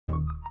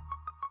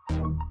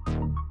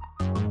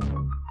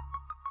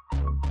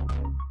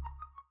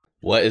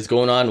What is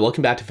going on?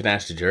 Welcome back to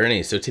Financial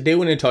Journey. So today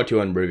we're going to talk to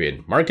you on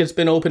Rivian. Market's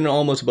been open in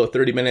almost about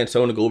 30 minutes. So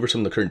I want to go over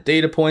some of the current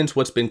data points,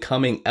 what's been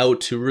coming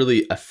out to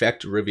really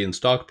affect Rivian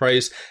stock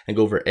price, and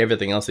go over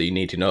everything else that you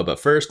need to know. But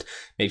first,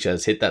 make sure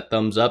to hit that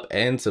thumbs up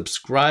and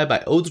subscribe.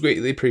 I always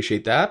greatly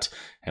appreciate that.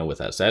 And with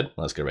that said,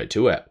 let's get right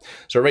to it.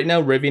 So right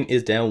now, Rivian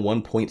is down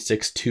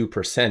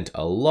 1.62%.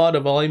 A lot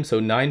of volume, so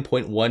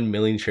 9.1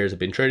 million shares have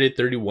been traded,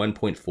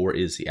 31.4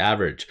 is the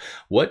average.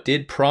 What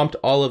did prompt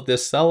all of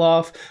this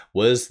sell-off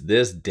was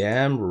this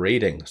damn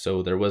rating.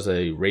 So there was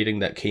a rating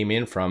that came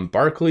in from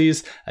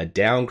Barclays, a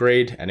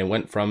downgrade, and it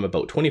went from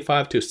about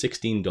 $25 to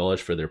 $16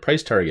 for their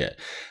price target.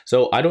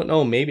 So I don't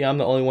know, maybe I'm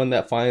the only one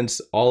that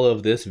finds all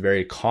of this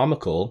very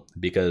comical,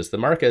 because the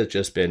market has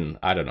just been,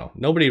 I don't know,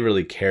 nobody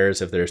really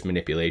cares if there's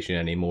manipulation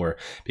anymore,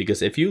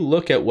 because if you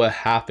look at what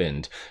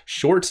happened,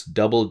 shorts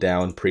doubled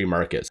down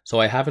pre-market. So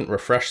I haven't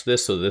refreshed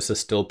this, so this is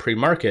still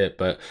pre-market,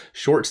 but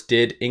shorts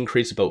did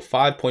increase about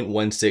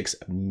 5.16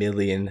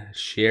 million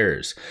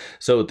shares.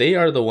 So they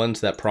are the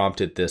ones that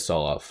prompted this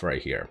all off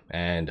right here.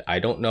 And I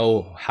don't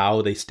know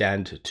how they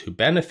stand to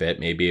benefit.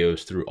 Maybe it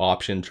was through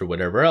options or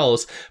whatever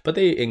else, but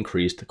they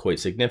increased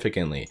quite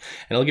significantly.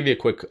 And I'll give you a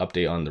quick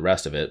update on the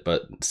rest of it,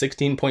 but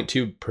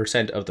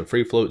 16.2% of the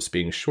free float is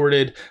being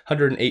shorted,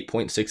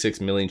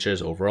 108.66 million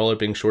shares overall are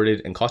being shorted,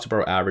 and cost to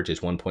borrow average is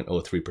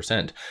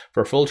 1.03%.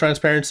 For full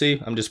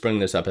transparency, I'm just bringing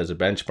this up as a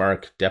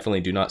benchmark. Definitely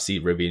do not see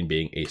Rivian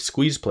being a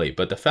squeeze play,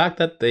 but the fact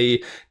that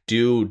they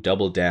do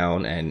double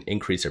down and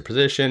increase their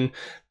position,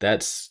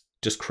 that's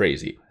just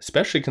crazy,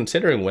 especially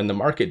considering when the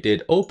market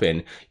did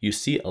open, you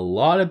see a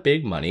lot of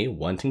big money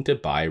wanting to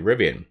buy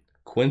Rivian.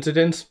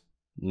 Coincidence?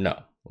 No.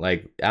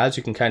 Like, as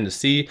you can kind of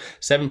see,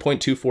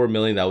 7.24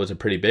 million, that was a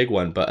pretty big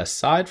one. But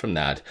aside from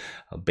that,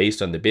 based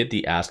on the bid,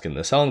 the ask, and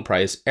the selling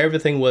price,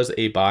 everything was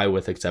a buy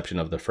with exception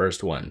of the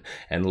first one.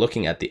 And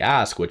looking at the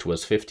ask, which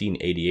was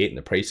 1588, and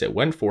the price it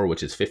went for,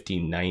 which is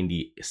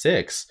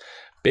 1596,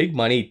 big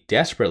money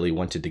desperately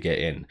wanted to get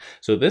in.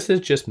 So this is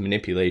just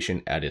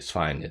manipulation at its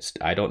finest.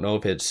 I don't know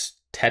if it's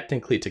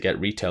technically to get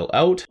retail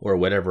out or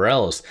whatever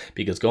else,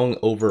 because going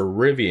over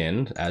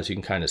Rivian, as you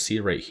can kind of see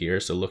right here,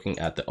 so looking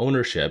at the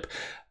ownership,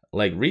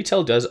 like,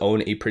 retail does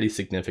own a pretty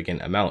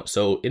significant amount.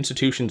 So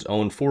institutions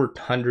own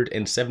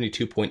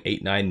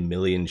 472.89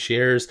 million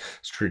shares,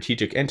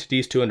 strategic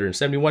entities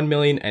 271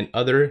 million, and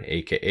other,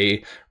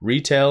 aka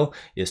retail,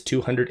 is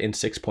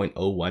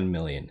 206.01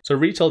 million. So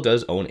retail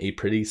does own a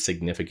pretty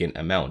significant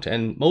amount,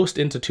 and most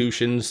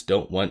institutions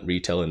don't want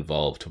retail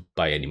involved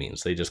by any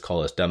means. They just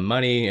call us dumb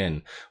money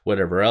and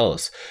whatever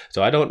else.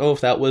 So I don't know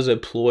if that was a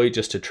ploy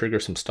just to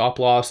trigger some stop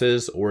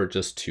losses, or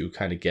just to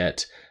kind of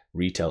get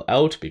retail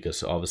out,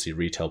 because obviously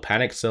retail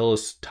panic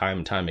sells time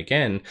and time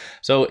again.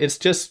 So it's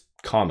just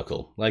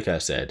comical, like I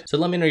said. So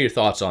let me know your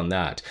thoughts on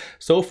that.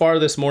 So far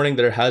this morning,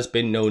 there has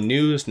been no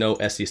news, no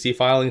SEC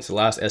filings. The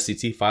last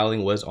SEC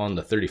filing was on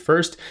the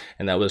 31st,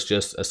 and that was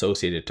just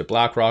associated to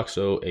BlackRock,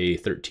 so a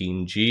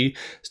 13G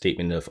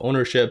statement of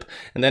ownership.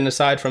 And then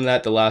aside from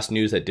that, the last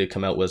news that did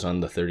come out was on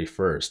the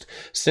 31st.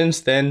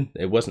 Since then,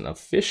 it wasn't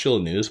official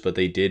news, but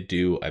they did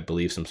do, I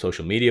believe, some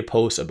social media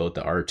posts about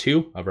the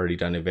R2. I've already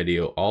done a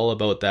video all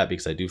about that,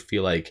 because I do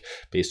feel like,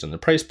 based on the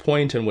price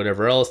point and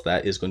whatever else,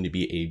 that is going to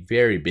be a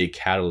very big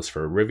catalyst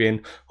for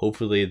Rivian.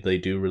 Hopefully they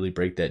do really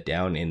break that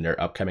down in their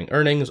upcoming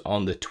earnings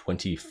on the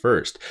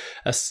 21st.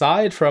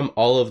 Aside from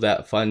all of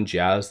that fun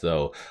jazz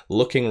though,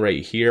 looking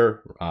right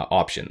here,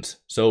 options.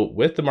 So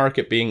with the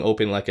market being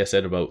open, like I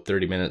said, about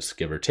 30 minutes,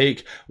 give or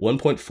take,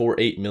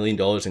 $1.48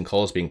 million in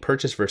calls being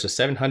purchased versus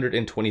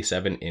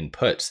 727 in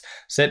puts.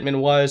 Sentiment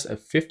wise,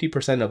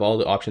 50% of all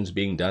the options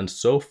being done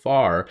so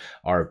far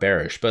are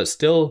bearish, but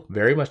still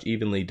very much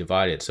evenly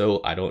divided. So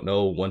I don't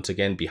know, once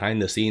again,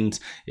 behind the scenes,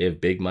 if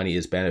big money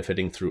is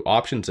benefiting through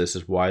options. This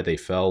is why they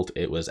felt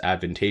it was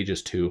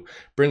advantageous to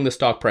bring the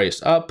stock price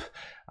up.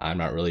 I'm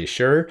not really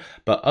sure,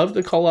 but of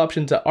the call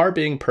options that are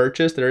being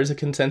purchased, there is a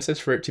consensus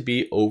for it to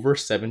be over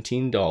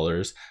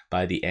 $17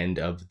 by the end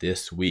of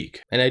this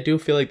week. And I do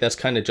feel like that's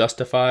kind of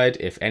justified.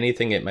 If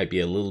anything, it might be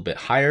a little bit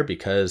higher,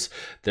 because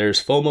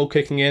there's FOMO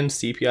kicking in,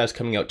 CPI is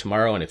coming out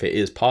tomorrow, and if it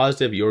is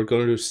positive, you're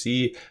going to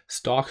see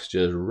stocks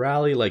just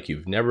rally like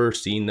you've never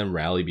seen them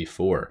rally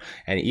before.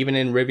 And even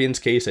in Rivian's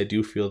case, I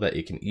do feel that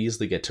it can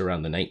easily get to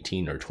around the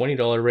 $19 or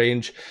 $20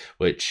 range,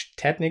 which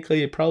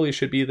technically it probably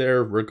should be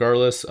there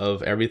regardless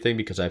of everything,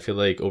 because I feel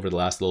like over the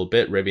last little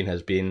bit, Rivian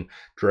has been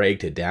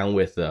dragged down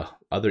with the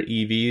other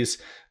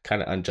EVs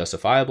kind of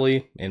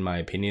unjustifiably, in my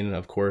opinion,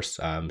 of course.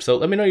 So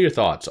let me know your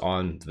thoughts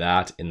on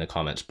that in the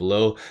comments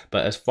below.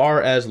 But as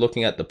far as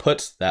looking at the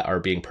puts that are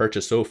being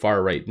purchased so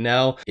far right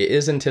now, it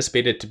is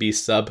anticipated to be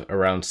sub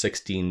around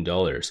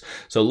 $16.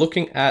 So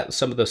looking at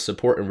some of the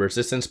support and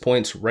resistance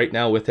points right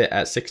now, with it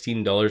at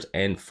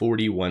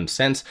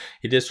 $16.41,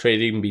 it is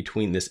trading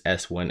between this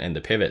S1 and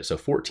the pivot. So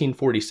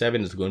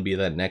 14.47 is going to be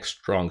that next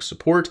strong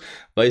support.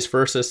 Vice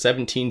versa,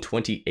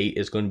 17.28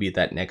 is going to be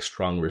that next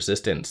strong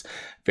resistance.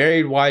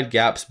 Very wide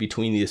gaps gaps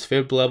between these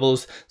fib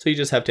levels. So you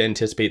just have to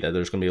anticipate that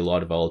there's going to be a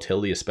lot of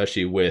volatility,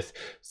 especially with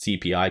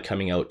CPI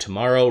coming out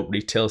tomorrow,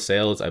 retail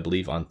sales, I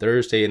believe, on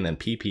Thursday, and then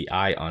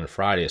PPI on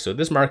Friday. So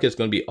this market is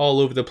going to be all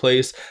over the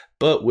place.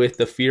 But with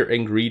the fear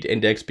and greed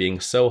index being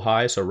so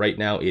high, so right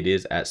now it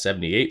is at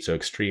 78, so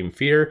extreme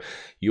fear,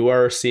 you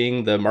are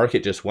seeing the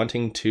market just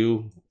wanting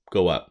to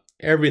go up.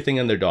 Everything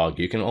in their dog.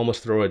 You can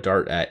almost throw a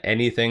dart at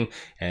anything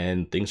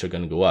and things are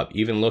going to go up.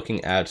 Even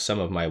looking at some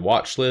of my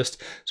watch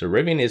list, so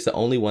Rivian is the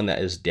only one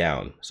that is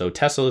down. So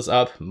Tesla is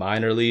up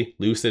minorly,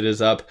 Lucid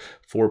is up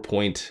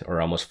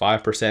almost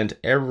 5%.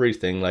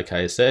 Everything, like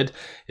I said,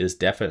 is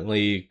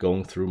definitely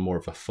going through more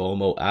of a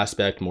FOMO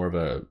aspect, more of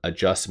a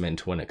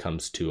adjustment when it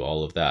comes to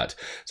all of that.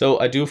 So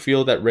I do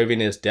feel that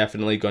Rivian is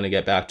definitely going to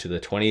get back to the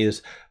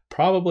 20s,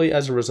 probably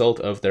as a result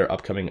of their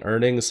upcoming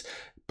earnings.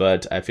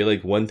 But I feel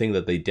like one thing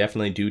that they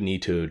definitely do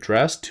need to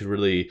address to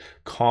really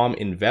calm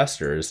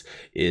investors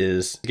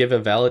is give a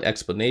valid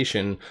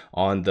explanation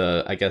on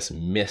the, I guess,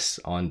 miss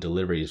on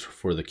deliveries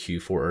for the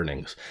Q4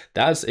 earnings.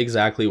 That's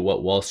exactly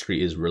what Wall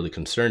Street is really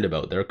concerned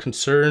about. They're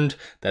concerned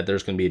that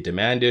there's going to be a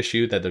demand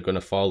issue, that they're going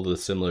to follow the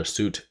similar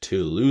suit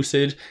to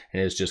Lucid,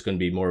 and it's just going to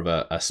be more of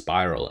a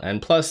spiral.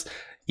 And plus,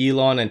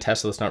 Elon and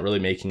Tesla's not really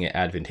making it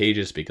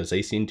advantageous because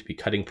they seem to be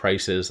cutting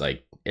prices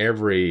like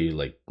every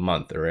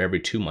month or every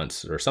 2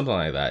 months or something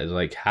like that.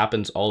 It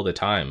happens all the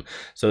time.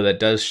 So that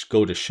does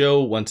go to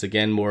show, once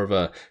again, more of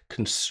a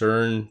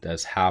concern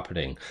that's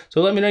happening.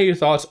 So let me know your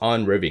thoughts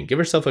on Rivian. Give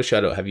yourself a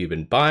shout out. Have you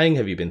been buying?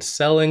 Have you been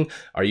selling?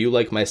 Are you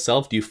like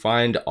myself? Do you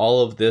find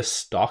all of this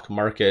stock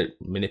market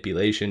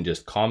manipulation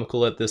just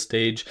comical at this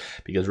stage?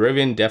 Because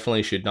Rivian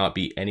definitely should not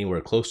be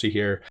anywhere close to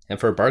here. And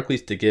for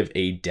Barclays to give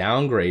a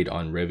downgrade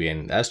on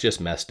Rivian, that's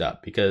just messed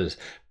up, because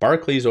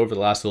Barclays over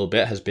the last little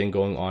bit has been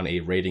going on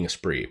a rating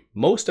spree,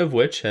 most of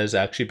which has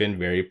actually been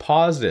very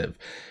positive.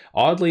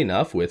 Oddly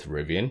enough, with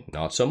Rivian,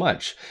 not so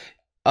much.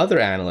 Other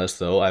analysts,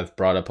 though, I've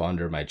brought up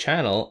under my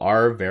channel,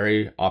 are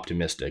very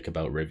optimistic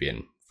about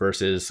Rivian,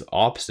 versus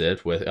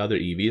opposite with other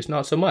EVs,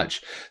 not so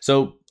much.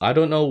 So I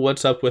don't know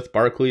what's up with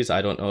Barclays.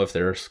 I don't know if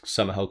they're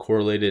somehow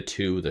correlated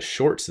to the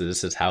shorts.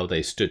 This is how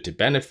they stood to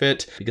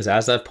benefit, because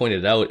as I've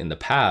pointed out in the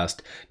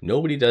past,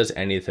 nobody does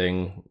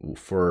anything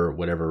for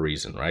whatever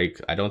reason, right?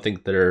 I don't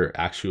think they're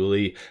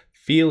actually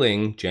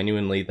feeling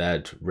genuinely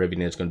that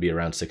Rivian is going to be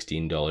around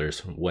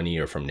 $16 1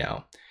 year from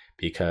now,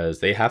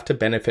 because they have to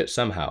benefit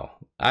somehow.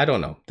 I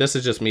don't know. This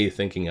is just me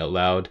thinking out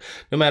loud.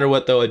 No matter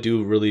what, though, I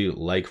do really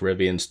like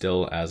Rivian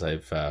still, as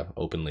I've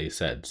openly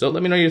said. So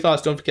let me know your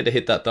thoughts. Don't forget to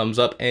hit that thumbs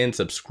up and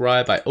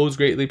subscribe. I always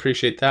greatly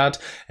appreciate that.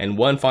 And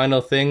one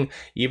final thing,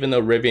 even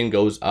though Rivian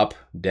goes up,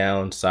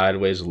 down,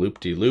 sideways,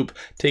 loop-de-loop,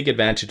 take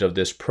advantage of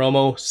this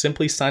promo.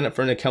 Simply sign up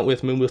for an account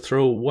with me. We'll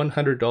throw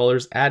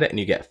 $100 at it and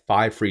you get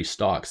 5 free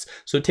stocks.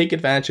 So take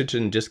advantage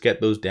and just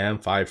get those damn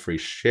 5 free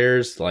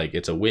shares.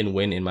 It's a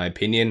win-win in my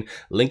opinion.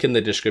 Link in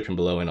the description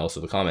below and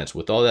also the comments.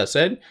 With all that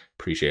said,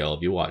 appreciate all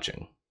of you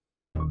watching.